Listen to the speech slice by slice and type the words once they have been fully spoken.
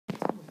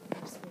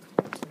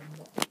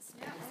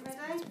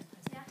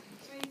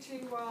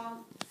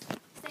from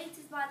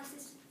stated by the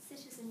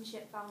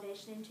Citizenship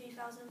Foundation in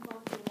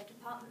 2014, the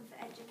Department for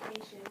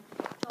Education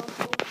told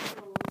all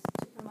schools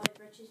to promote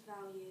British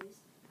values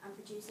and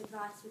produce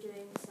advice for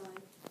doing so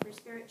for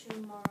spiritual,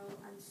 moral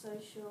and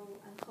social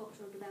and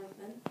cultural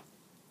development.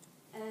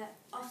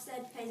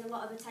 Ofsted pays a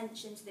lot of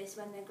attention to this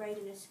when they're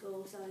grading a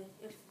school, so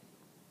if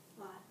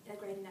they're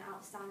grading it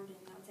outstanding,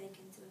 they'll take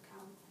into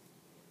account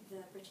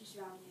the British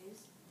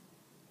values,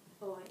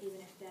 or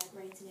even if they're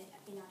rating it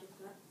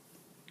inadequate,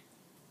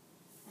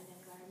 and then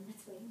go in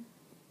between.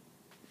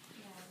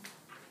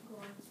 Go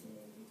on to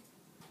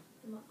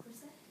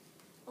democracy.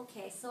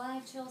 Okay, so I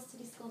chose to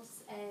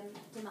discuss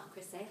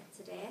democracy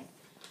today.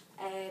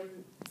 I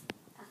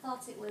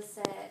thought it was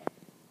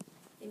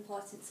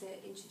important to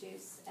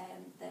introduce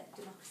that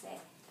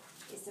democracy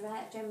is the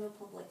right of general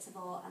public to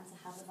vote and to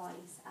have a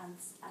voice and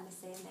a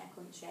say in their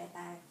country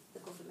by the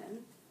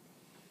government.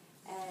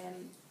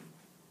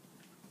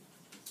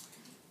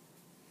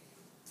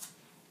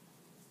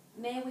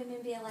 May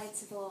women be allowed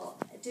to vote?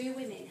 Do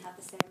women have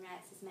the same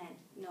rights as men?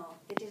 No,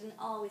 they didn't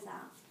always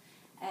have.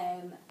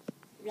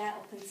 Right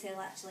up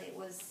until actually it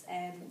was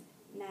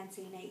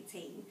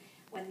 1918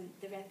 when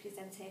the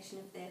Representation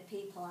of the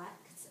People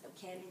Act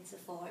came into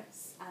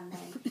force, and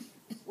then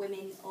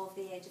women over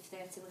the age of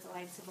 30 was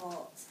allowed to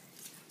vote.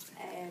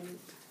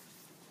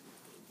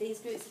 These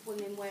groups of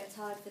women worked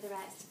hard for the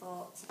rights to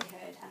vote, to be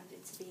heard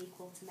and to be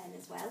equal to men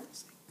as well.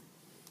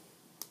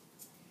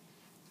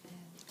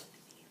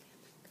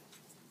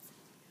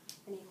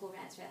 An equal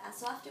rights for it.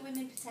 So after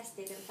women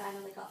protested and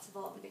finally got to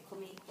vote and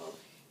become equal,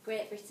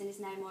 Great Britain is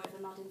now more of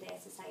a modern day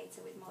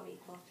society with more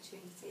equal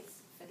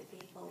opportunities for the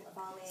people of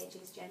all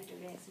ages, gender,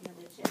 race and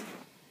religion.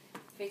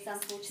 For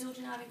example,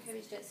 children are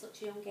encouraged at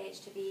such a young age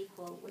to be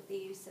equal with the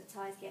use of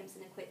toys, games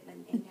and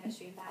equipment in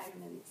nursery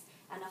environments,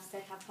 and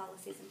Ofsted have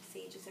policies and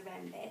procedures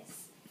around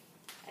this.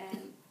 I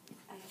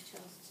have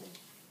chosen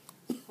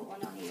to put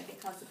one on here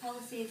because the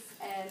policies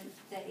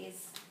that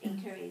is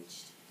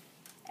encouraged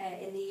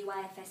in the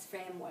UIFS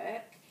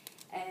framework,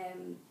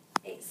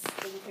 it's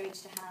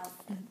encouraged to have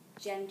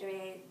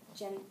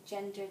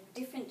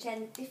different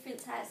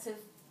types of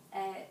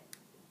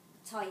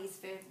toys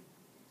for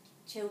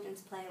children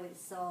to play with.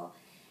 So,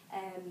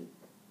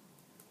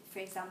 for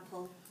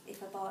example,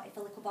 if a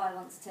little boy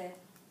wants to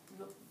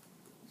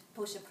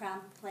push a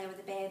pram, play with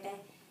a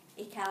baby,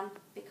 he can,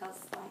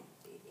 because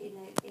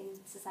in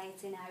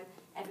society now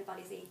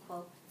everybody's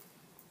equal.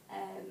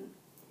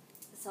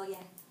 So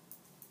yeah,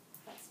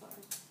 that's what.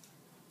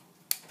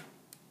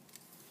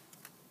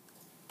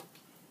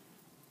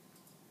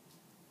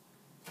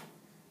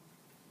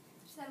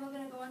 So then we're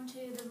going to go on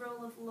to the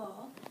rule of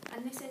law,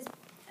 and this is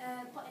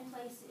put in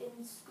place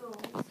in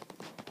schools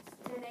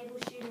to enable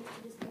students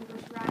to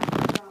distinguish right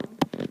and wrong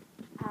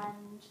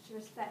and to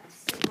respect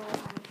civil and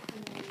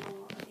criminal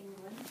law of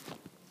England.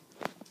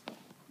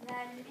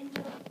 Then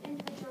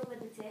individual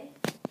liberty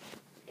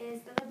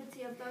is the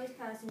liberty of those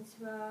persons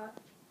who are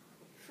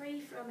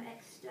free from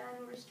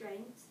external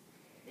restraints.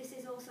 This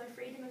is also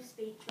freedom of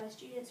speech, where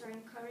students are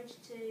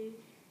encouraged to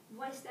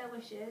voice their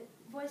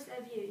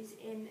views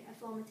in a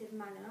formative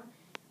manner.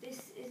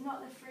 This is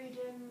not the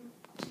freedom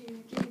to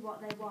do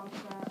what they want,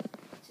 but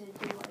to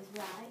do what is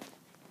right.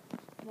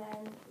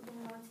 Then we're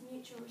going to go on to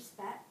mutual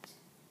respect.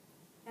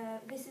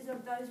 This is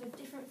of those with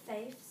different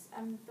faiths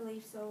and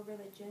beliefs or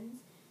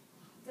religions,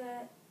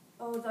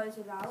 or those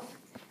without.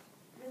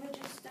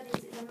 Religious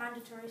studies is a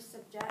mandatory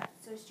subject,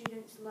 so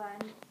students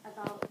learn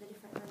about the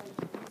different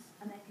religions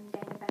and they can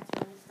gain a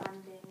better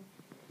understanding.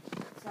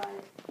 So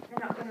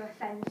they're not going to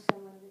offend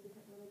someone with a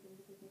different religion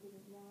because they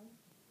didn't know.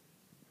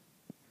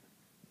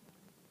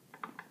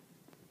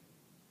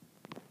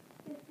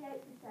 58%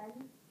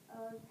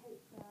 of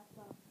hate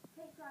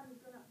crime has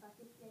gone up by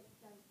 58%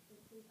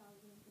 since 2015.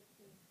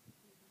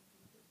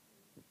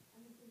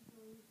 And this is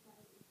believed that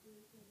it is due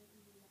to the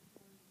EU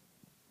referendum.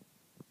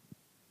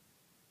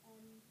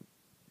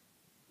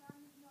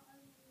 Crime is not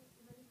only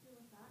racial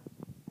attacks,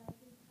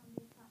 these can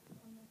be attacks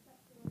on their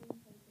sexual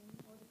orientation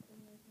or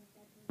discrimination of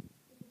gender,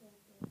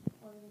 disability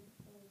or religious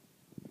belief.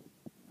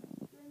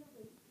 During the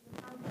week, the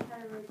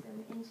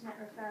Counter-Terrorism Internet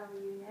Referral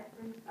Unit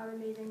are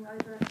removing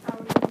over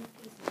 1,000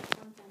 pieces of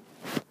content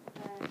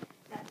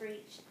that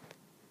breach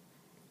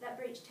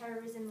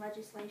terrorism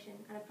legislation,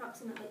 and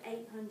approximately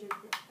 800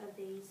 of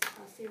these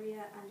are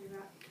Syria and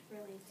Iraq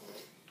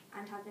related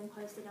and have been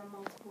posted on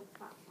multiple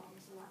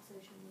platforms, so like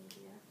social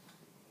media.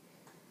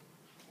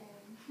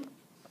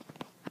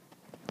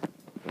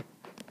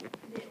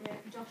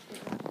 Josh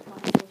did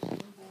radicalisation,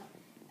 but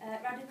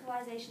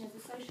radicalisation is a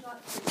social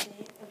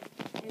activity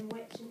in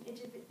which an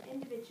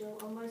individual,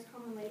 or most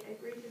commonly a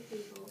group of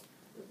people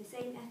with the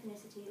same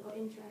ethnicity or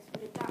interest,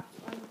 would adapt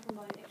or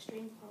promote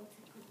extreme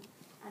political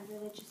and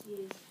religious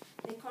views.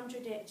 They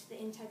contradict the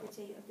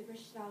integrity of the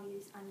British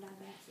values and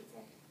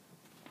diversity.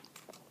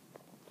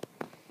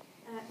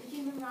 The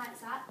Human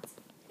Rights Act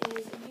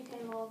is a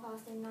UK law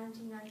passed in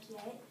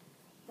 1998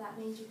 that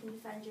means you can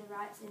defend your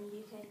rights in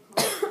UK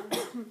courts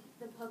and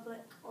the public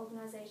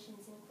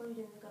organisations,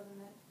 including the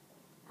government.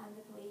 and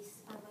the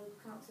police and local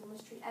council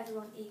must treat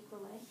everyone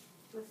equally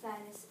with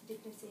fairness,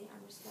 dignity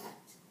and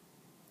respect.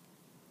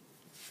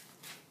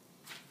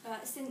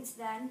 Since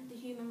then, the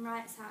Human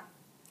Rights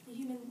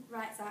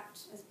Act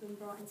has been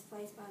brought into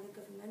place by the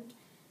government,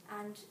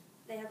 and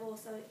they have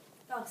also,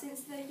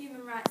 since the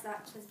Human Rights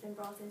Act has been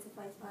brought into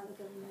place by the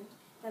government,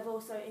 they've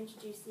also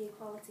introduced the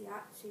Equality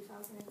Act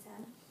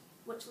 2010,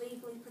 which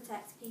legally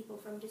protects people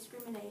from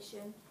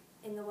discrimination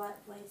in the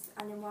workplace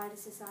and in wider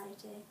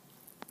society.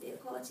 The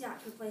Equality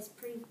Act replaced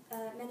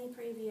many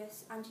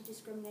previous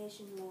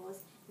anti-discrimination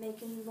laws,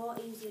 making the law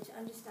easier to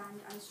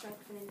understand and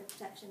strengthening the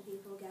protection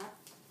people get.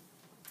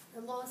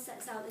 The law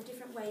sets out the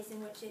different ways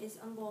in which it is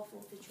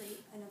unlawful to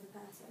treat another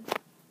person.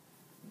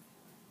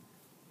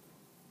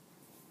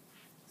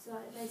 So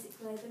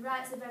basically, the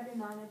rights of every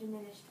man are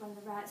diminished when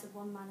the rights of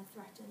one man are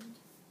threatened.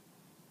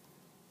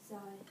 So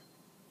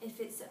if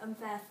it's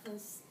unfair,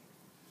 because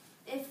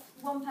if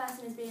one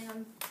person is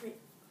being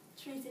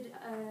treated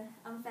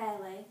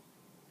unfairly,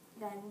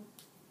 then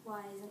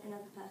why isn't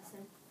another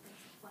person?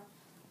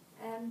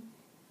 And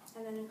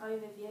then an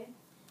overview.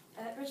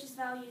 British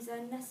values are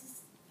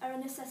a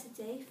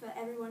necessity for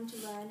everyone to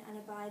learn and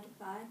abide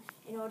by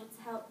in order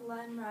to help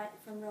learn right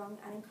from wrong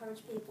and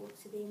encourage people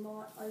to be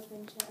more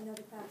open to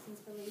another person's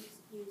beliefs,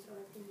 views or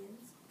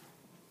opinions.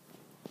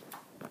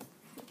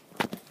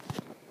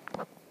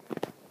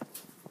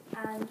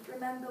 And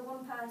remember,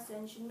 one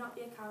person should not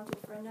be accounted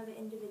for another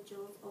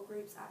individual's or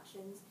group's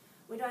actions.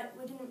 We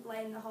didn't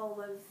blame the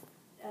whole of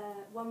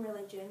one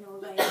religion or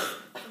race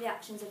for the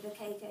actions of the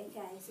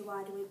KKK, so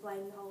why do we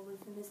blame the whole of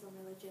the Muslim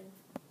religion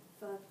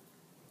for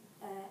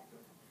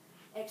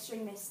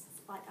extremists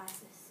like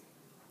ISIS?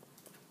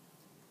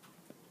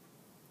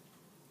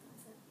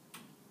 That's it.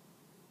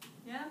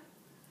 Yeah?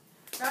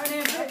 Round of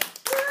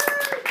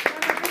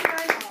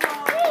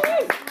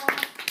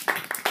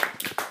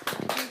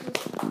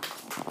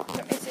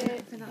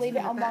Leave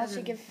it on while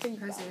she gives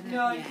feedback.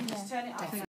 No, you can just turn it off.